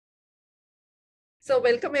So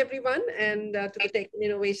welcome everyone and to the Tech and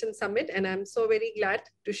Innovation Summit. And I'm so very glad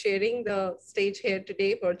to sharing the stage here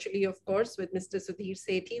today, virtually of course, with Mr. Sudhir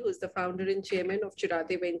Sethi, who is the founder and chairman of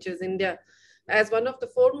Chiratae Ventures India. As one of the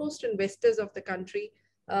foremost investors of the country,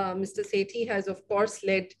 Mr. Sethi has of course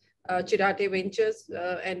led Chiratae Ventures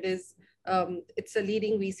and it's a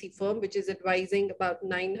leading VC firm which is advising about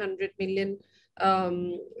 $900 million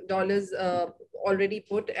dollars already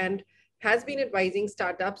put, and has been advising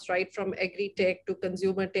startups right from agri-tech to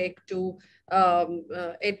consumer tech to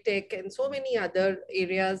ed tech and so many other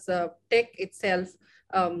areas, tech itself,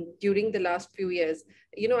 during the last few years.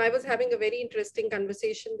 You know, I was having a very interesting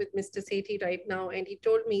conversation with Mr. Sethi right now, and he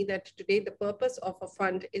told me that today the purpose of a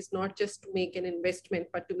fund is not just to make an investment,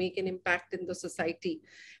 but to make an impact in the society.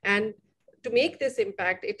 And to make this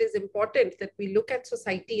impact, it is important that we look at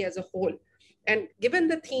society as a whole. And given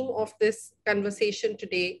the theme of this conversation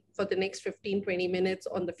today for the next 15-20 minutes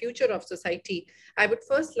on the future of society, I would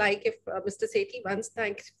first like if Mr. Sethi, once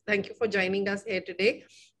thank you for joining us here today.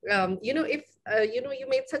 You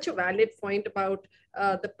made such a valid point about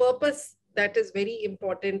the purpose that is very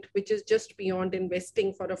important, which is just beyond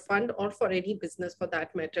investing for a fund or for any business for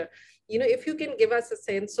that matter. You know, if you can give us a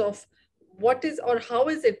sense of what is or how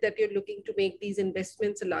is it that you're looking to make these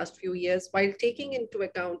investments the last few years while taking into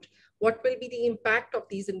account what will be the impact of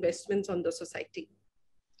these investments on the society?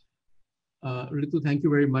 Ritu, thank you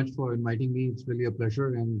very much for inviting me. It's really a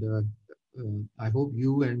pleasure, and I hope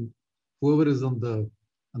you and whoever is on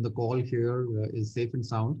the call here is safe and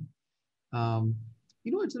sound.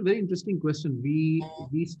 It's a very interesting question.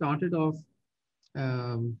 We started off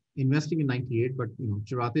investing in '98, but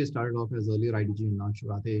Chiratae started off as earlier IDG and now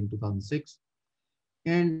Chiratae in 2006.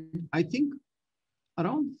 And I think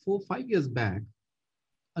around 4-5 years back,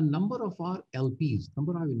 a number of our LPs,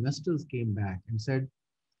 number of our investors came back and said,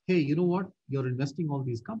 hey, you know what? You're investing all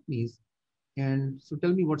these companies. And so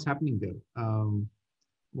tell me what's happening there.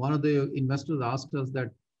 One of the investors asked us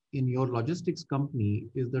that in your logistics company,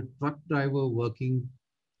 is the truck driver working,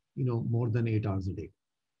 more than 8 hours a day?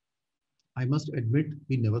 I must admit,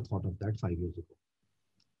 we never thought of that 5 years ago.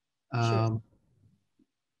 Sure.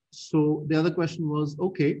 So the other question was,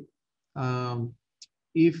 okay,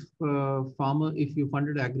 if you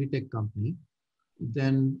funded an agri-tech company,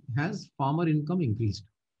 then has farmer income increased?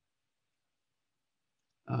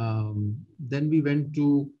 Then we went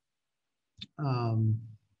to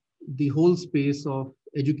the whole space of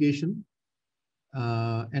education,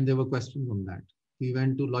 and there were questions on that. We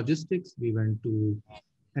went to logistics, we went to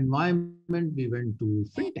environment, we went to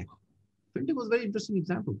fintech. Fintech was a very interesting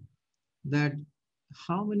example, that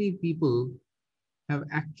how many people have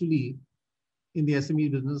actually in the SME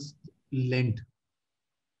business lent?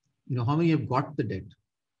 How many have got the debt?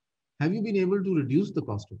 Have you been able to reduce the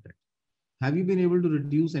cost of debt? Have you been able to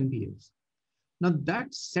reduce NPAs? Now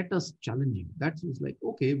that set us challenging. That was like,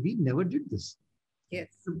 okay, we never did this. Yes.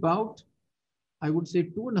 About, I would say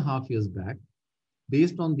 2.5 years back,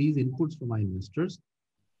 based on these inputs from our investors,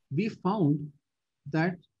 we found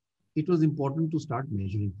that it was important to start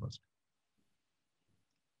measuring first.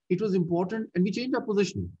 It was important, and we changed our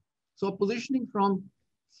positioning. So our positioning from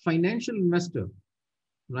financial investor,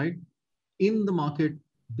 right, in the market,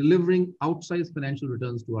 delivering outsized financial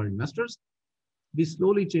returns to our investors, we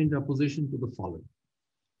slowly changed our position to the following.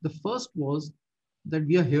 The first was that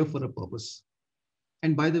we are here for a purpose.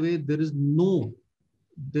 And by the way, there's no,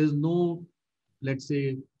 let's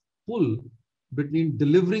say, pull between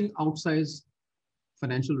delivering outsized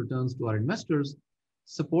financial returns to our investors,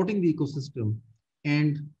 supporting the ecosystem,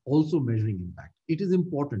 and also measuring impact. It is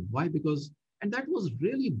important. Why? Because, and that was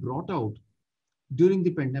really brought out during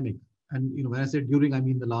the pandemic. And when I said during, I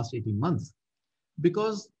mean the last 18 months,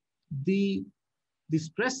 because the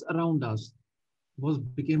stress around us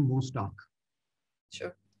became more stark.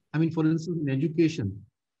 Sure. I mean, for instance, in education,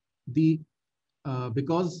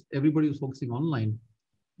 because everybody was focusing online,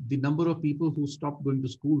 the number of people who stopped going to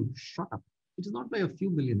school shot up. It is not by a few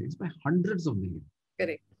million, it's by hundreds of millions.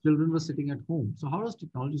 Correct. Children were sitting at home. So how does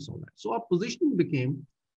technology solve that? So our positioning became,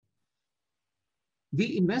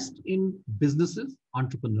 we invest in businesses,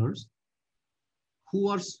 entrepreneurs, who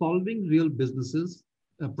are solving real businesses,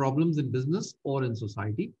 problems in business or in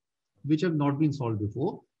society, which have not been solved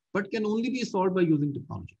before, but can only be solved by using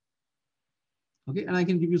technology. Okay, and I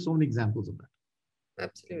can give you so many examples of that.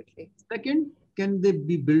 Absolutely. Second, can they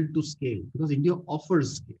be built to scale? Because India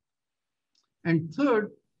offers scale. And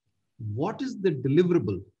third, what is the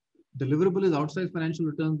deliverable? Deliverable is outside financial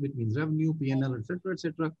returns, which means revenue, P&L, et cetera, et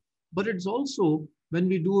cetera. But it's also, when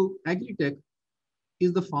we do agri-tech,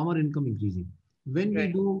 is the farmer income increasing? When we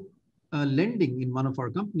do lending in one of our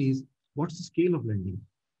companies, what's the scale of lending?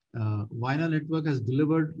 Vina Network has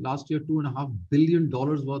delivered last year $2.5 billion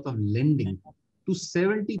worth of lending to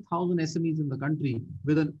 70,000 SMEs in the country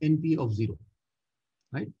with an NPA of zero,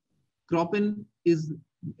 right? Cropin is,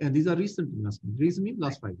 and these are recent investments, recently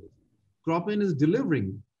last 5 years. Cropin is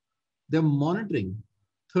delivering, they're monitoring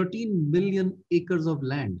 13 million acres of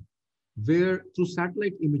land where through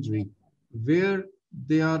satellite imagery, where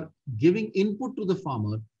they are giving input to the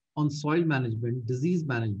farmer on soil management, disease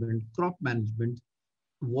management, crop management,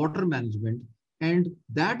 water management, and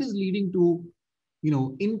that is leading to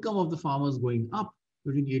income of the farmers going up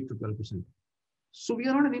between 8 to 12%. So we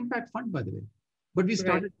are not an impact fund, by the way, but we Right.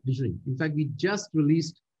 started measuring. In fact, we just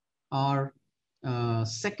released our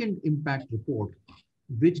second impact report,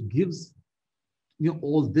 which gives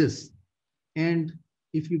all this. And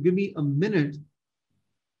if you give me a minute,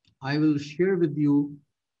 I will share with you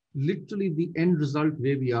literally the end result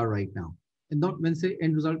where we are right now. And not when say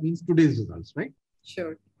end result means today's results, right?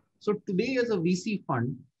 Sure. So today as a VC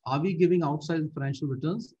fund, are we giving outside financial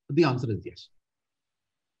returns? The answer is yes.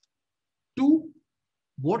 Two,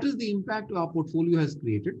 what is the impact our portfolio has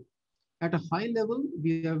created? At a high level,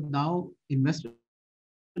 we have now invested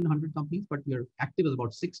in 100 companies, but we are active as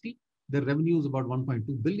about 60. Their revenue is about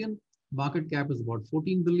 1.2 billion. Market cap is about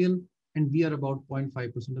 14 billion. And we are about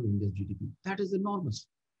 0.5% of India's GDP. That is enormous.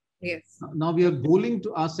 Yes. Now we are goaling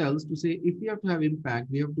to ourselves to say, if we have to have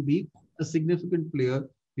impact, we have to be a significant player.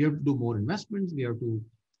 We have to do more investments. We have to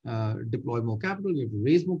deploy more capital. We have to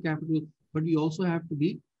raise more capital. But we also have to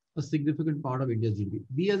be a significant part of India's GDP.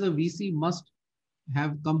 We as a VC must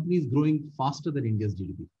have companies growing faster than India's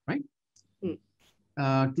GDP, right?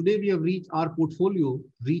 Today we have reached, our portfolio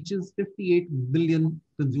reaches 58 million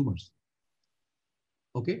consumers.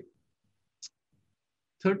 Okay.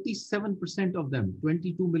 37% of them,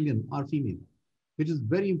 22 million, are female, which is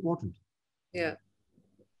very important. Yeah.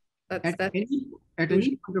 At any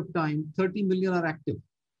point of time, 30 million are active.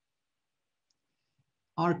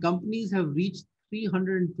 Our companies have reached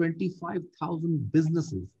 325,000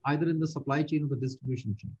 businesses, either in the supply chain or the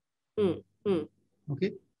distribution chain.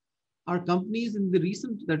 Okay. Our companies in the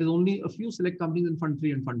recent, that is only a few select companies in Fund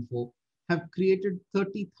 3 and Fund 4, have created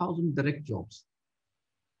 30,000 direct jobs.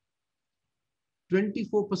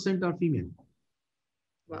 24% are female.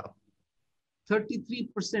 Wow.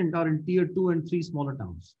 33% are in tier 2 and 3 smaller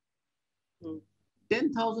towns.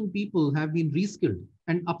 10,000 people have been reskilled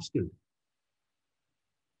and upskilled.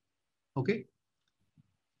 Okay.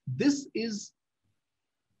 This is,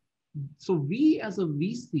 so we as a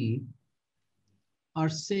VC are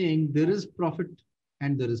saying there is profit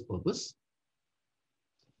and there is purpose.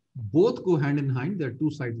 Both go hand in hand. There are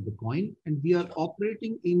two sides of the coin, and we are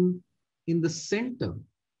operating in the center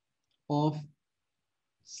of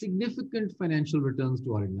significant financial returns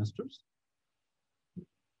to our investors.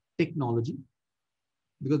 Technology,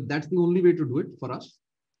 because that's the only way to do it for us.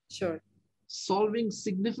 Sure. Solving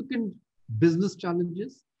significant business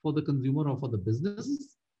challenges for the consumer or for the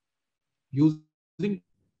businesses, using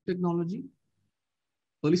technology,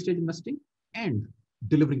 early stage investing, and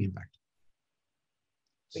delivering impact.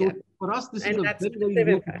 So for us, this is a very,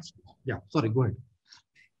 very low. Yeah, sorry, go ahead.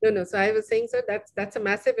 No. So I was saying, sir, that's a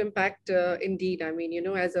massive impact indeed. I mean,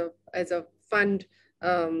 as a fund,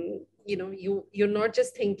 you're not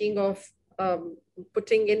just thinking of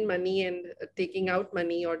putting in money and taking out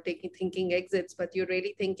money or thinking exits, but you're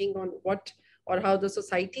really thinking on what or how the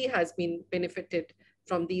society has been benefited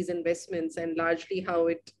from these investments, and largely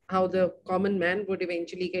how the common man would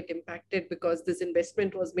eventually get impacted because this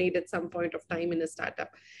investment was made at some point of time in a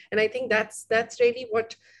startup. And I think that's really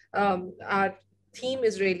what our theme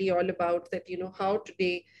is really all about, that how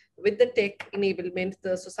today with the tech enablement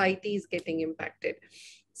the society is getting impacted.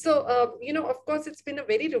 So of course it's been a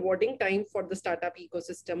very rewarding time for the startup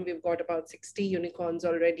ecosystem. We've got about 60 unicorns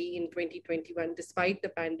already in 2021, despite the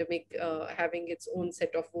pandemic having its own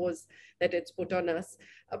set of woes that it's put on us.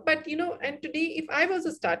 But and today, if I was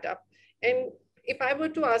a startup and if I were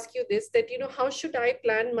to ask you this, that how should I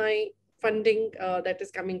plan my funding that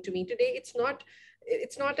is coming to me today? It's not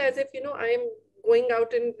as if I'm going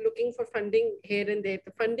out and looking for funding here and there.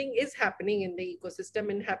 The funding is happening in the ecosystem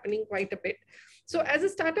and happening quite a bit. So as a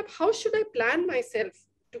startup, how should I plan myself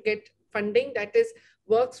to get funding that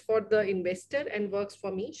works for the investor and works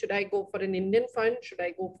for me? Should I go for an Indian fund? Should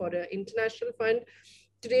I go for an international fund?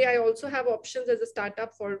 Today, I also have options as a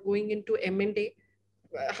startup for going into M&A.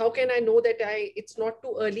 How can I know that it's not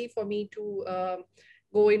too early for me to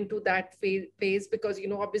go into that phase? Because,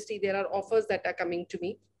 obviously there are offers that are coming to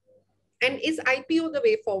me. And is IPO the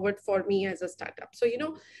way forward for me as a startup? So,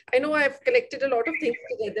 I know I've collected a lot of things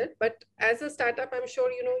together, but as a startup, I'm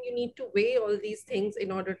sure, you need to weigh all these things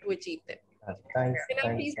in order to achieve them. Thanks, Can I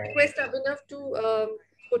thanks. please request Abhinav to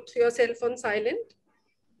put yourself on silent?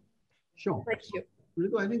 Sure. Thank you.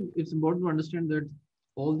 Ritu, I think it's important to understand that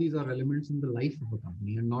all these are elements in the life of a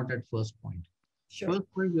company and not at first point. Sure.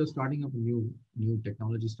 First point, you're starting up a new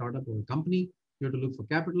technology startup or a company. You have to look for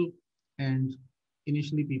capital, and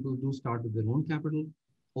initially people do start with their own capital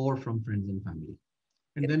or from friends and family.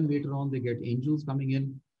 And then later on, they get angels coming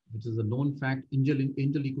in, which is a known fact. Angel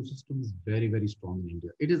ecosystem is very, very strong in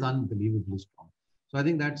India. It is unbelievably strong. So I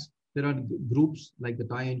think there are groups like the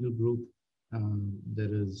Thai Angel Group.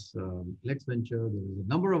 There is Lex Venture. There is a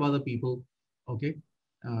number of other people, okay,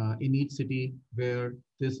 in each city where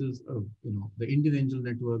this is, the Indian Angel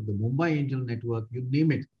Network, the Mumbai Angel Network, you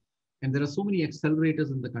name it. And there are so many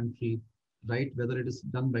accelerators in the country, right? Whether it is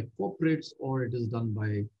done by corporates or it is done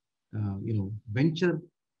by, venture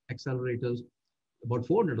accelerators, about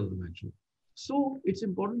 400 of them actually. So it's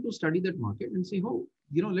important to study that market and say, oh,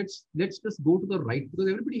 let's just go to the right, because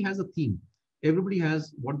everybody has a theme. Everybody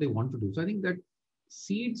has what they want to do. So I think that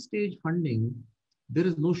seed stage funding, there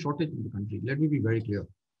is no shortage in the country. Let me be very clear.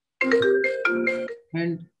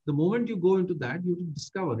 And the moment you go into that, you have to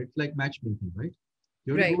discover. It's like matchmaking, right?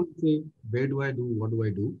 You have to go and say, where do I do? What do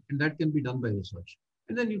I do? And that can be done by research.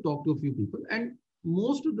 And then you talk to a few people. And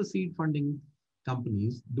most of the seed funding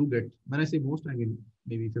companies do get, when I say most, I mean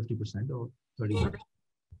maybe 50% or 30%,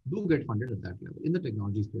 do get funded at that level in the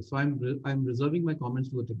technology space. So I'm reserving my comments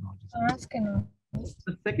to the technology space.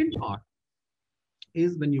 The second part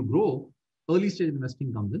is when you grow, early stage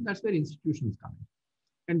investing comes in. That's where institutions come in.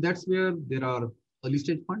 And that's where there are early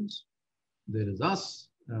stage funds. There is us,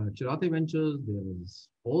 Chiratae Ventures, there is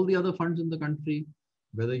all the other funds in the country,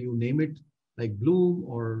 whether you name it like Bloom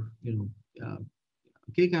or,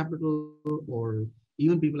 K Capital or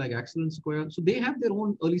even people like Excellence Square. So they have their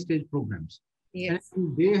own early stage programs. Yes.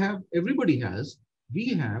 And we have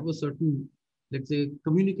a certain, let's say,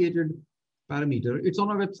 communicated parameter. It's on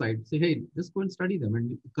our website. Say, hey, just go and study them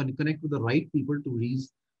and connect with the right people to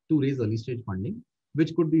raise early stage funding,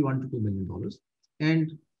 which could be $1 to $2 million.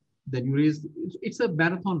 And then you raise, it's a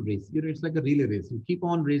marathon race. It's like a relay race. You keep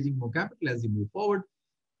on raising more capital as you move forward.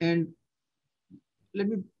 And let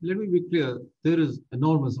me be clear, there is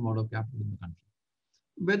enormous amount of capital in the country.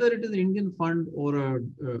 Whether it is an Indian fund or a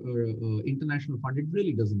international fund, it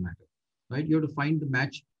really doesn't matter, right? You have to find the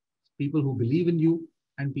match, people who believe in you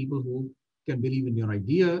and people who can believe in your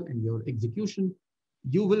idea and your execution.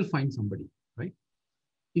 You will find somebody, right?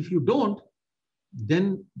 If you don't,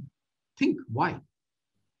 then think why,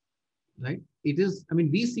 right? It is,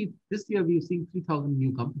 we see this year, we've seen 3,000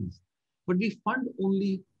 new companies, but we fund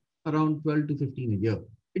only around 12 to 15 a year.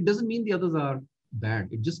 It doesn't mean the others are bad.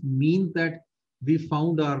 It just means that we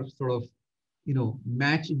found our sort of,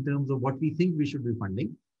 match in terms of what we think we should be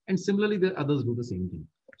funding. And similarly, the others do the same thing.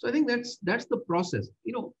 So I think that's the process.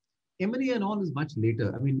 M&A and all is much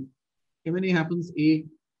later. M&A happens, a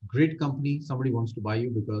great company, somebody wants to buy you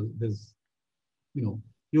because there's, you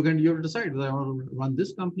have to decide whether I want to run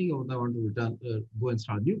this company or whether I want to go and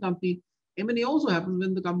start a new company. M&A also happens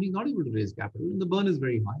when the company is not able to raise capital and the burn is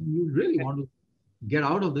very high and you really want to get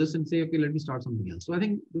out of this and say, okay, let me start something else. So I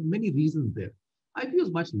think there are many reasons there. IPO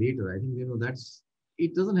is much later. I think,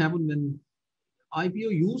 it doesn't happen when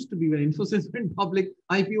IPO used to be when Infosys went public.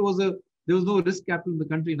 There was no risk capital in the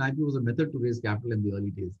country and IPO was a method to raise capital in the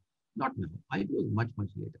early days. Not now. IPO is much, much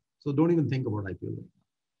later. So don't even think about IPO right now.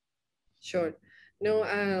 Sure. No,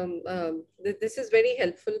 this is very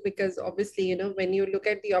helpful because obviously, when you look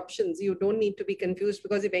at the options, you don't need to be confused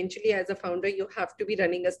because eventually as a founder, you have to be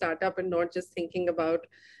running a startup and not just thinking about,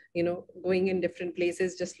 going in different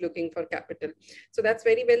places, just looking for capital. So that's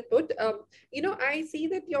very well put. I see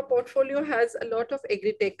that your portfolio has a lot of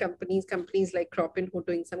agri-tech companies like Cropin who are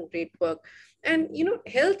doing some great work. And,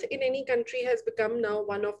 health in any country has become now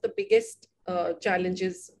one of the biggest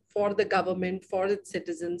challenges for the government, for its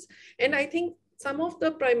citizens. And I think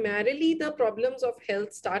primarily the problems of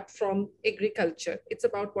health start from agriculture. It's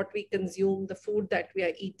about what we consume, the food that we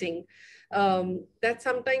are eating. That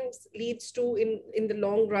sometimes leads to, in the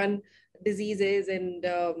long run, diseases and,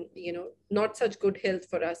 not such good health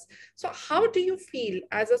for us. So how do you feel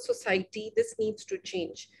as a society this needs to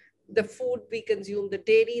change? The food we consume, the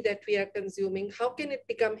dairy that we are consuming, how can it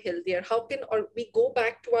become healthier? How can we go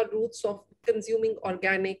back to our roots of consuming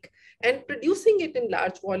organic and producing it in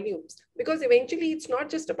large volumes? Because eventually it's not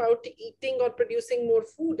just about eating or producing more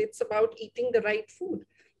food, it's about eating the right food.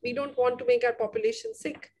 We don't want to make our population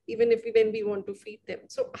sick, even when we want to feed them.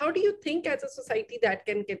 So how do you think as a society that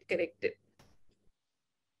can get corrected?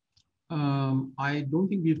 I don't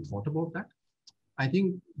think we've thought about that. I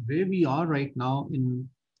think where we are right now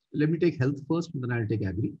let me take health first and then I'll take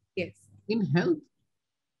agri. Yes. In health,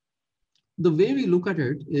 the way we look at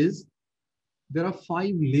it is there are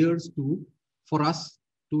 5 layers for us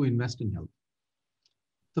to invest in health.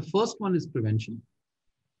 The first one is prevention.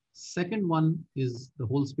 Second one is the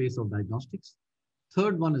whole space of diagnostics.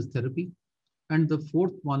 Third one is therapy. And the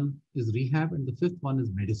fourth one is rehab. And the fifth one is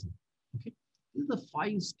medicine. Okay. These are the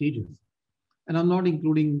 5 stages. And I'm not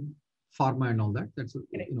including pharma and all that. That's,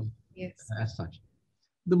 yes, as such.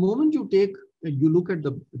 The moment you look at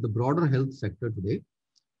the broader health sector today,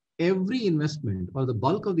 every investment or the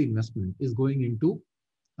bulk of the investment is going into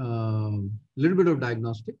a little bit of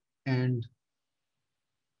diagnostic and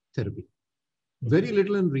therapy. Very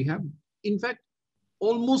little in rehab. In fact,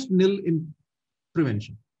 almost nil in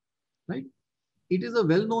prevention, right? It is a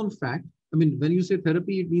well-known fact. I mean, when you say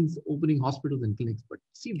therapy, it means opening hospitals and clinics. But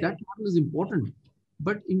see, that model is important.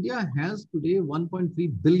 But India has today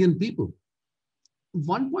 1.3 billion people.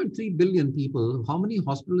 1.3 billion people, how many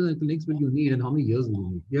hospitals and clinics will you need and how many years will you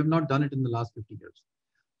need? We have not done it in the last 50 years.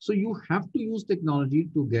 So you have to use technology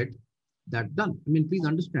to get that done. I mean, please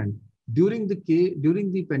understand, during the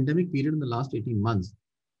pandemic period in the last 18 months,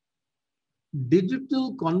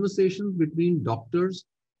 digital conversations between doctors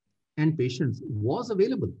and patients was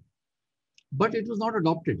available, but it was not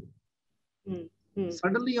adopted.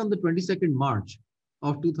 Suddenly on the 22nd March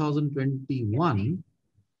of 2021,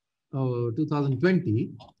 2020,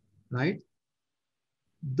 right,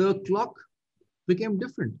 the clock became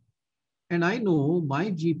different. And I know my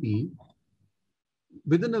GP,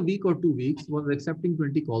 within a week or 2 weeks, was accepting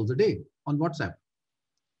 20 calls a day on WhatsApp.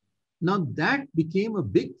 Now that became a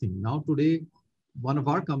big thing. Now today, one of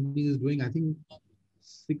our companies is doing, I think,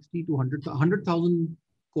 60 to 100,000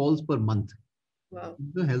 calls per month. Wow.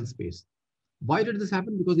 In the health space. Why did this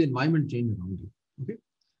happen? Because the environment changed around you. Okay.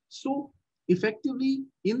 So effectively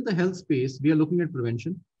in the health space, we are looking at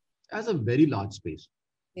prevention as a very large space.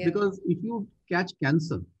 Yeah. Because if you catch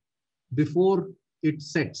cancer before it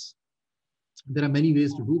sets, there are many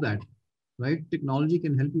ways to do that, right? Technology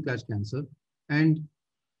can help you catch cancer and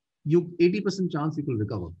you 80% chance you will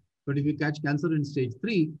recover. But if you catch cancer in stage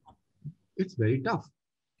 3, it's very tough,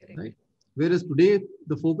 right? Whereas today,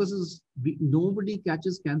 the focus is nobody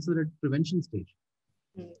catches cancer at prevention stage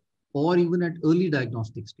or even at early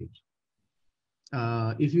diagnostic stage.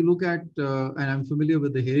 If you look at, and I'm familiar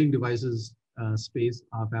with the hearing devices space,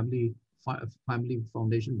 our family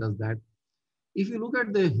foundation does that. If you look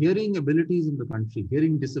at the hearing abilities in the country,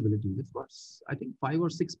 hearing disabilities, it's got, I think, 5 or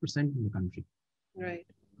 6% in the country. Right.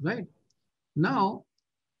 Right. Now,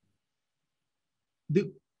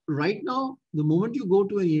 right now, the moment you go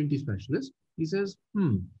to an ENT specialist, he says,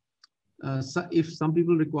 so if some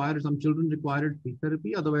people require, some children require speech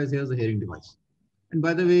therapy, otherwise here's a hearing device. And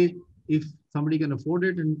by the way, if somebody can afford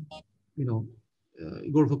it and,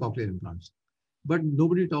 go for cochlear implants. But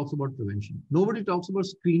nobody talks about prevention. Nobody talks about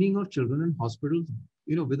screening of children in hospitals,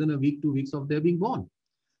 within a week, 2 weeks of their being born.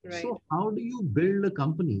 Right. So how do you build a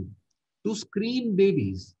company to screen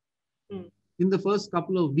babies in the first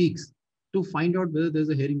couple of weeks to find out whether there's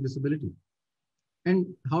a hearing disability? And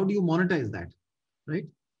how do you monetize that, right?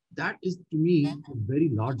 That is, to me, a very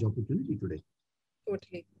large opportunity today.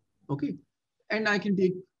 Totally. Okay. And I can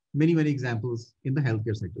take many, many examples in the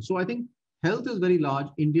healthcare sector. So I think health is very large.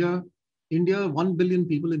 India, 1 billion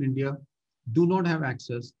people in India do not have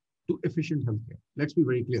access to efficient healthcare. Let's be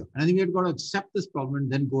very clear. And I think we've got to accept this problem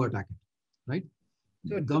and then go attack it, right?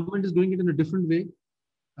 The government is doing it in a different way.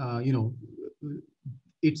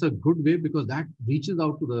 It's a good way because that reaches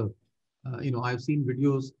out to the, I've seen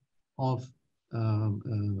videos of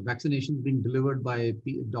vaccinations being delivered by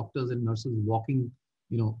doctors and nurses walking,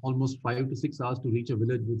 almost 5 to 6 hours to reach a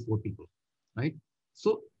village with 4 people, right?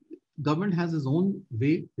 So government has its own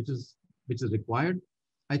way, which is required.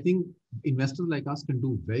 I think investors like us can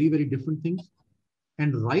do very, very different things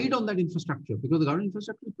and ride on that infrastructure because the government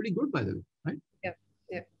infrastructure is pretty good, by the way, right? Yeah,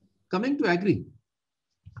 yeah. Coming to agri.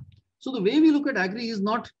 So the way we look at agri is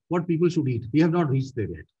not what people should eat. We have not reached there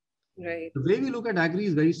yet. Right. The way we look at agri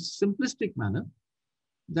is very simplistic manner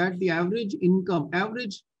that the average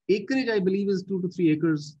acreage, I believe, is 2 to 3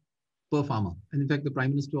 acres per farmer. And in fact, the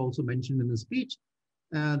Prime Minister also mentioned in his speech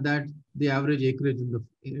that the average acreage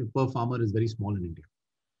per farmer is very small in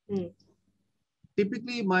India.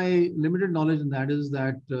 Typically, my limited knowledge in that is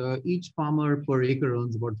that each farmer per acre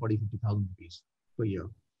earns about 40,000-50,000 rupees per year,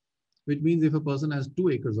 which means if a person has 2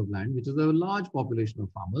 acres of land, which is a large population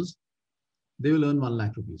of farmers, they will earn 1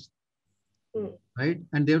 lakh rupees, right?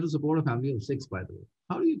 And they have to support a family of 6, by the way.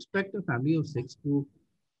 How do you expect a family of 6 to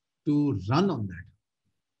run on that?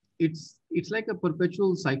 It's like a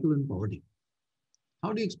perpetual cycle in poverty.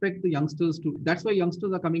 How do you expect the youngsters to? That's why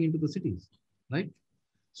youngsters are coming into the cities, right?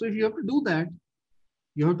 So if you have to do that,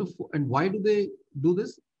 you have to, and why do they do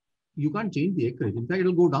this? You can't change the acreage. In fact,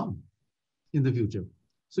 it'll go down in the future.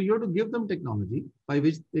 So you have to give them technology by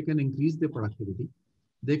which they can increase their productivity.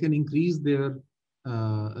 They can increase their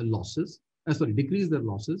decrease their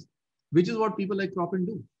losses, which is what people like Crop and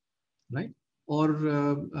do, right? Or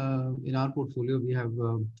in our portfolio, we have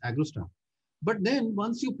AgroStar. But then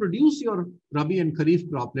once you produce your Rabi and Kharif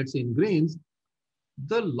crop, let's say in grains,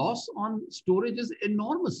 the loss on storage is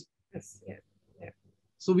enormous. Yes, yeah, yeah.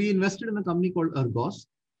 So we invested in a company called Argos,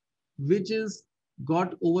 which is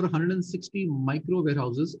got over 160 micro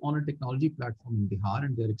warehouses on a technology platform in Bihar,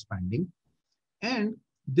 and they're expanding. And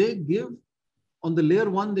they give, on the layer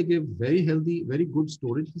one, they give very healthy, very good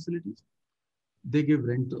storage facilities. They give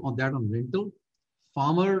rental on that on rental.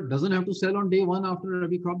 Farmer doesn't have to sell on day one after a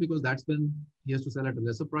Rabi crop because that's when he has to sell at a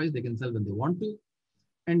lesser price. They can sell when they want to.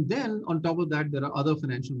 And then on top of that, there are other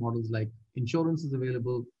financial models like insurance is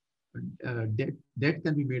available, debt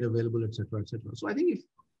can be made available, etc., etc. So I think if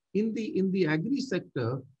in the agri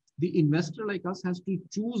sector, the investor like us has to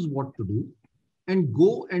choose what to do and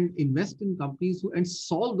go and invest in companies and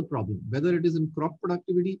solve the problem, whether it is in crop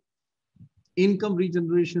productivity, income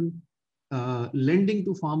regeneration, lending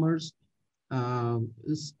to farmers,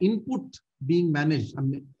 input being managed. I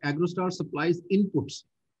mean, AgroStar supplies inputs.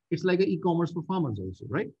 It's like an e-commerce for farmers also,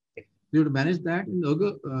 right? You have to manage that, and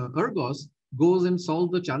Argos goes and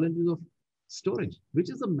solves the challenges of storage, which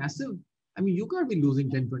is a massive, I mean, you can't be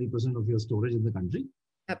losing 10-20% of your storage in the country.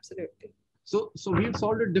 Absolutely. So we've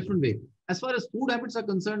solved it a different way. As far as food habits are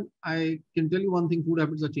concerned, I can tell you one thing, food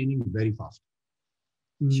habits are changing very fast,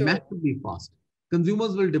 massively fast.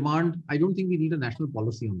 Consumers will demand, I don't think we need a national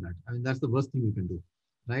policy on that. I mean, that's the worst thing we can do,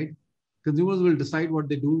 right? Consumers will decide what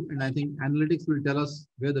they do, and I think analytics will tell us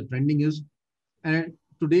where the trending is. And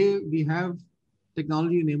today we have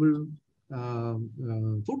technology-enabled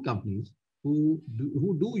food companies who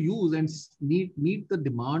do use and meet the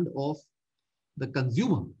demand of the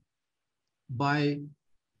consumer by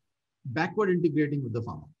backward integrating with the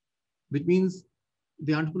farmer, which means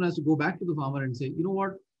the entrepreneur has to go back to the farmer and say, you know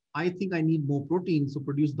what, I think I need more protein, so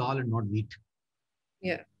produce dal and not wheat.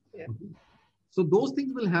 Yeah, yeah. Okay. So those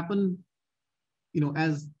things will happen,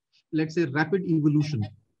 as, let's say, rapid evolution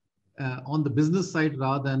on the business side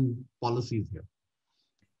rather than policies here.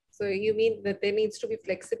 So you mean that there needs to be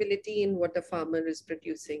flexibility in what a farmer is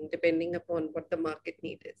producing, depending upon what the market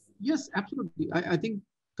need is? Yes, absolutely. I think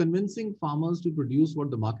convincing farmers to produce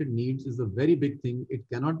what the market needs is a very big thing. It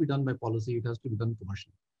cannot be done by policy. It has to be done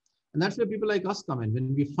commercially. And that's where people like us come in.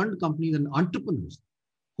 When we fund companies and entrepreneurs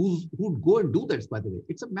who'd go and do that, by the way,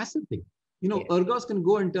 it's a massive thing. Argos can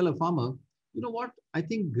go and tell a farmer, you know what, I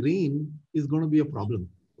think grain is going to be a problem.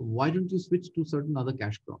 Why don't you switch to certain other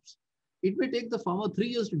cash crops? It may take the farmer 3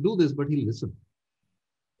 years to do this, but he'll listen.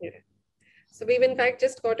 Yeah. So we've in fact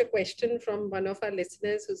just got a question from one of our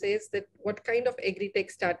listeners who says that what kind of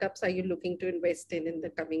agri-tech startups are you looking to invest in the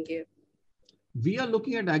coming year? We are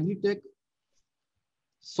looking at agri-tech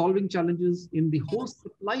solving challenges in the whole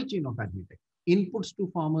supply chain of agri-tech, inputs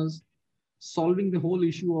to farmers, solving the whole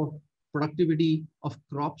issue of productivity of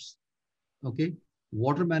crops, okay,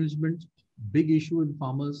 water management, big issue in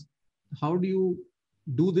farmers. How do you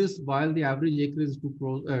do this while the average acre is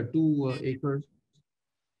 2 acres?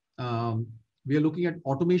 We are looking at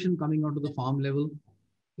automation coming out of the farm level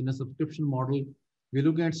in a subscription model. We're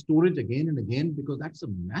looking at storage again and again because that's a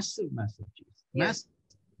massive, massive change. Massive,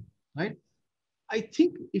 right? I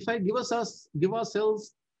think if I give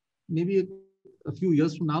ourselves maybe a few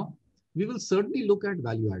years from now, we will certainly look at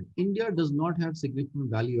value add. India does not have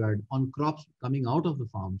significant value add on crops coming out of the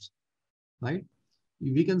farms, right?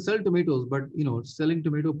 We can sell tomatoes, but selling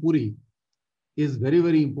tomato puri is very,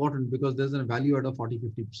 very important because there's a value add of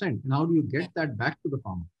 40-50%. And how do you get that back to the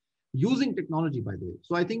farmer? Using technology, by the way.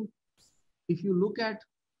 So I think if you look at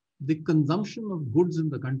the consumption of goods in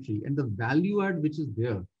the country and the value add which is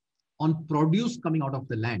there on produce coming out of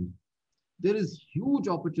the land, there is huge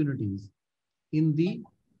opportunities in the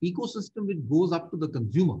ecosystem which goes up to the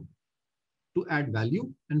consumer to add value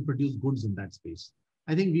and produce goods in that space.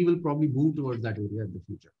 I think we will probably move towards that area in the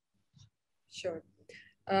future. Sure.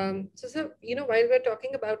 So, while we're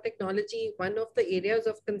talking about technology, one of the areas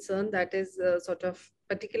of concern that is sort of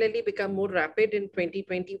particularly become more rapid in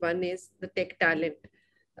 2021 is the tech talent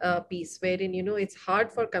piece, wherein, it's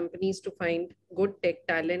hard for companies to find good tech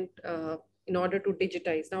talent in order to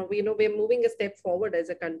digitize. Now, we're moving a step forward as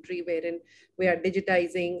a country wherein we are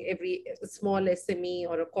digitizing every small SME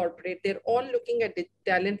or a corporate. They're all looking at the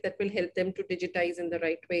talent that will help them to digitize in the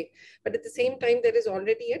right way. But at the same time, there is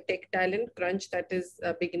already a tech talent crunch that is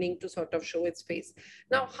beginning to sort of show its face.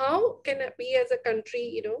 Now, how can we as a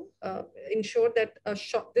country, ensure that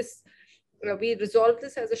this we resolve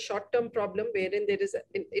this as a short-term problem wherein there is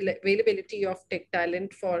availability of tech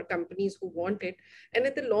talent for companies who want it, and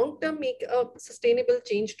in the long term make a sustainable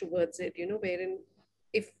change towards it, wherein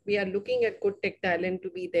if we are looking at good tech talent to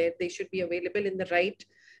be there, they should be available in the right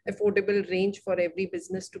affordable range for every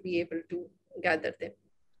business to be able to gather them.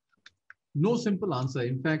 No simple answer.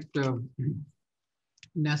 In fact,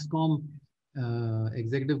 NASSCOM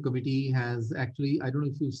executive committee has actually, I don't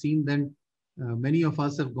know if you've seen, then many of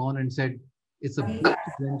us have gone and said it's a big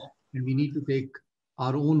challenge and we need to take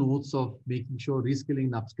our own oaths of making sure reskilling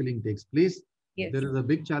and upskilling takes place. Yes. There is a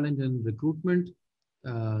big challenge in recruitment,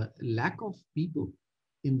 lack of people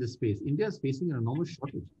in this space. India is facing an enormous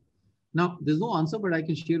shortage. Now, there's no answer, but I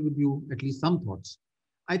can share with you at least some thoughts.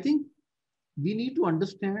 I think we need to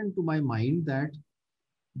understand, to my mind, that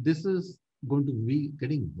this is going to be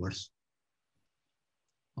getting worse.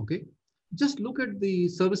 Okay, just look at the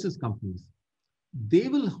services companies. They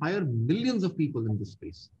will hire millions of people in this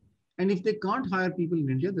space. And if they can't hire people in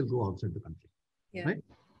India, they'll go outside the country, right?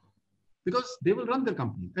 Because they will run their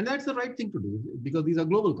company. And that's the right thing to do because these are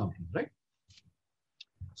global companies, right?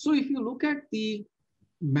 So if you look at the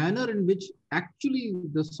manner in which actually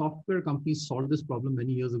the software companies solved this problem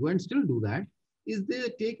many years ago and still do that, is they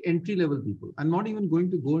take entry-level people. I'm not even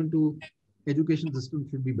going to go into education system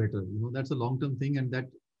should be better. That's a long-term thing and that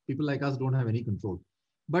people like us don't have any control.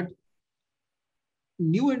 But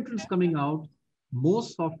new entrants coming out,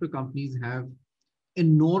 most software companies have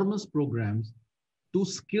enormous programs to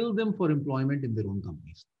skill them for employment in their own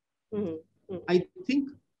companies. Mm-hmm. Mm-hmm. I think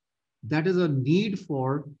that is a need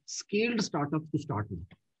for scaled startups to start with,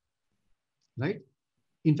 right?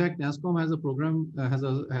 In fact, NASSCOM has a program, has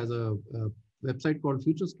a website called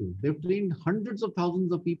Future Skills. They've trained hundreds of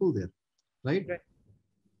thousands of people there, right?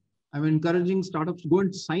 I'm encouraging startups to go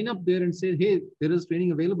and sign up there and say, hey, there is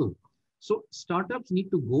training available. So startups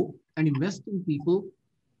need to go and invest in people,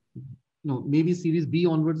 maybe Series B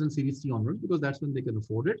onwards and Series C onwards, because that's when they can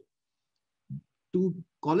afford it, to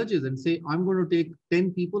colleges and say, I'm going to take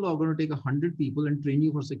 10 people or I'm going to take 100 people and train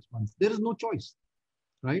you for 6 months. There is no choice,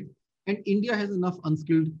 right? And India has enough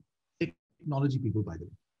unskilled technology people, by the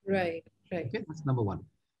way. Right. Okay, that's number one.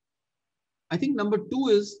 I think number two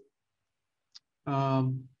is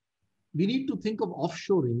we need to think of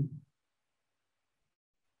offshoring.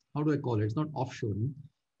 How do I call it? It's not offshoring.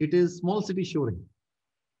 It is small city shoring.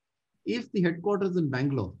 If the headquarters in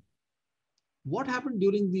Bangalore, what happened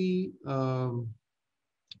during the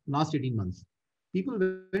last 18 months? People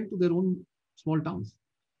went to their own small towns,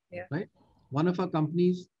 right? One of our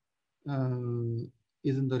companies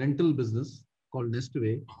is in the rental business called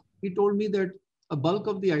Nestaway. He told me that a bulk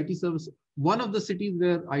of the IT service, one of the cities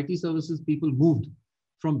where IT services people moved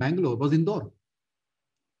from Bangalore was Indore,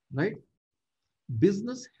 right?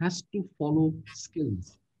 Business has to follow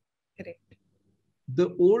skills. Correct.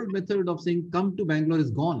 The old method of saying, come to Bangalore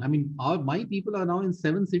is gone. I mean, my people are now in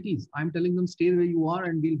 7 cities. I'm telling them, stay where you are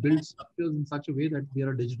and we'll build structures in such a way that we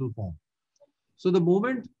are a digital form. So the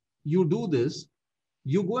moment you do this,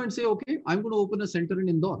 you go and say, okay, I'm going to open a center in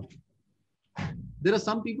Indore. There are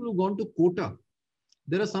some people who've gone to Kota.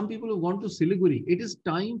 There are some people who've gone to Siliguri. It is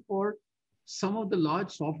time for some of the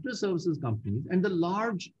large software services companies and the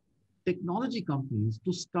large technology companies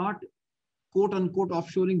to start quote unquote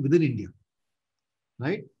offshoring within India,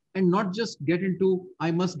 right? And not just get into, I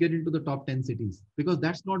must get into the top 10 cities, because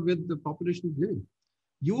that's not where the population is living.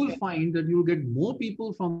 You will find that you will get more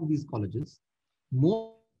people from these colleges,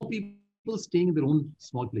 more people staying in their own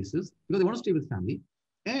small places because they want to stay with family,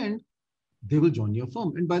 and they will join your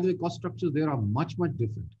firm. And by the way, cost structures there are much, much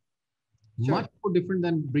different. Sure. Much more different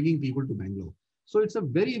than bringing people to Bangalore. So it's a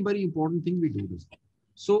very, very important thing we do this.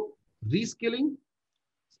 So reskilling,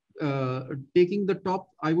 taking the top,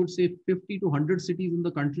 I would say 50 to 100 cities in the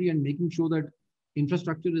country and making sure that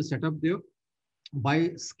infrastructure is set up there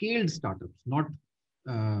by scaled startups, not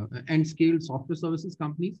and scaled software services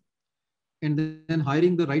companies, and then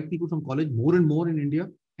hiring the right people from college more and more in India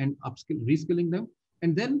and reskilling them.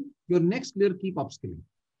 And then your next layer, keep upskilling.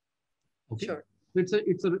 Okay. Sure.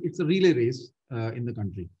 It's a relay race in the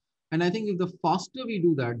country. And I think if the faster we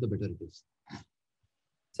do that, the better it is.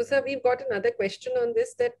 So, sir, we've got another question on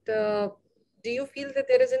this, that do you feel that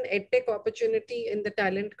there is an edtech opportunity in the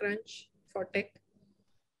talent crunch for tech?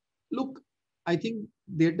 Look, I think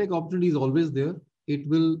the edtech opportunity is always there. It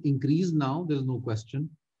will increase now. There is no question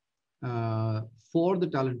uh, for the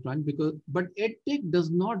talent crunch because, but EdTech does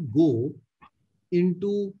not go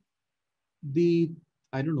into the,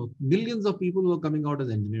 I don't know, millions of people who are coming out as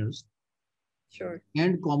engineers Sure.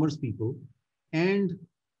 and commerce people and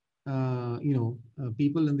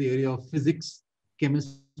people in the area of physics,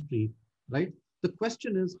 chemistry, right? The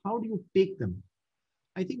question is, how do you take them?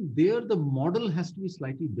 I think there the model has to be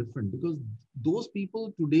slightly different because those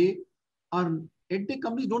people today are edtech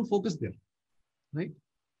companies don't focus there, right?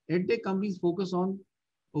 EdTech companies focus on,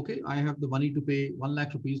 okay, I have the money to pay 1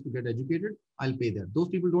 lakh rupees to get educated, I'll pay that. Those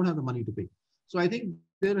people don't have the money to pay. So I think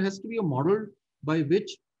there has to be a model by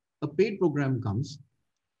which a paid program comes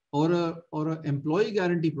or a employee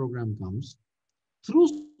guarantee program comes through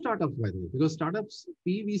startups, by the way, because startups,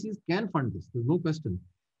 PVCs can fund this. There's no question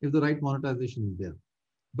if the right monetization is there.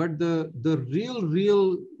 But the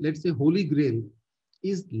real, let's say, holy grail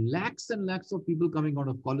is lakhs and lakhs of people coming out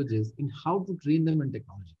of colleges in how to train them in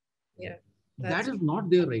technology. Yeah, That that's is true. not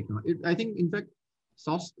there right now. I think, in fact,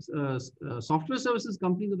 software services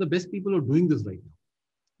companies are the best people who are doing this right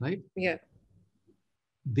now, right? Yeah,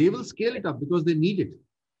 They will scale it up because they need it.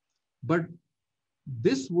 But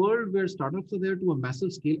this world where startups are there to a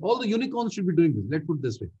massive scale, all the unicorns should be doing this. Let's put it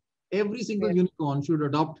this way. Every single yeah, unicorn should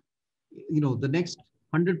adopt, the next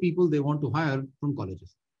 100 people they want to hire from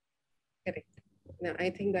colleges. correct. No, I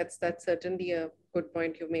think that's certainly a good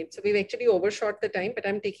point you made. So we've actually overshot the time, but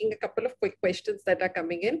I'm taking a couple of quick questions that are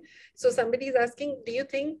coming in. So somebody is asking, do you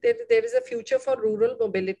think that there is a future for rural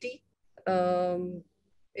mobility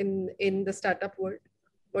in the startup world?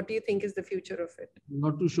 What do you think is the future of it?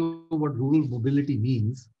 Not too sure what rural mobility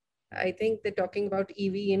means. I think they're talking about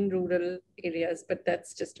EV in rural areas, but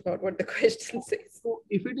that's just about what the question says. So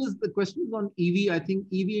if it is the question is on EV, I think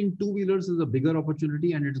EV in two-wheelers is a bigger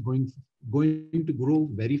opportunity and it's going to grow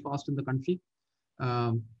very fast in the country.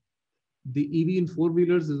 Um, the EV in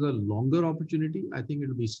four-wheelers is a longer opportunity. I think it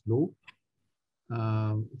will be slow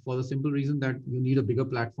for the simple reason that you need a bigger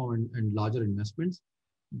platform and larger investments.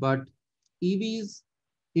 But EVs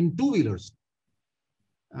in two-wheelers,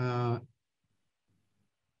 uh,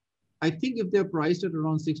 I think if they're priced at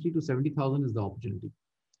around 60 to 70,000 is the opportunity.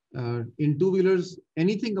 In two-wheelers,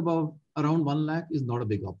 anything above around 1 lakh is not a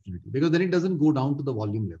big opportunity because then it doesn't go down to the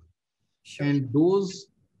volume level. Sure. And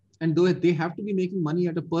though they have to be making money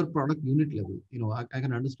at a per product unit level, I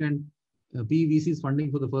can understand PVC's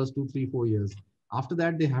funding for the first 2, 3, 4 years. After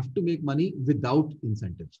that, they have to make money without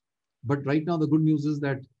incentives. But right now, the good news is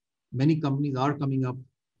that many companies are coming up.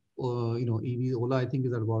 EV Ola, I think,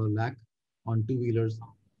 is at about 1 lakh on two-wheelers.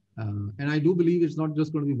 And I do believe it's not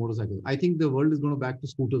just going to be motorcycles. I think the world is going to back to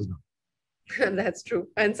scooters now. That's true.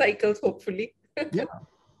 And cycles, hopefully. Yeah,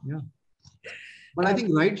 yeah. But I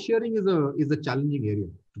think ride sharing is a challenging area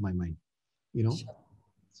to my mind. You know, Sure.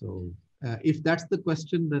 so if that's the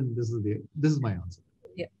question, then this is my answer.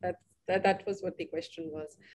 Yeah, that was what the question was.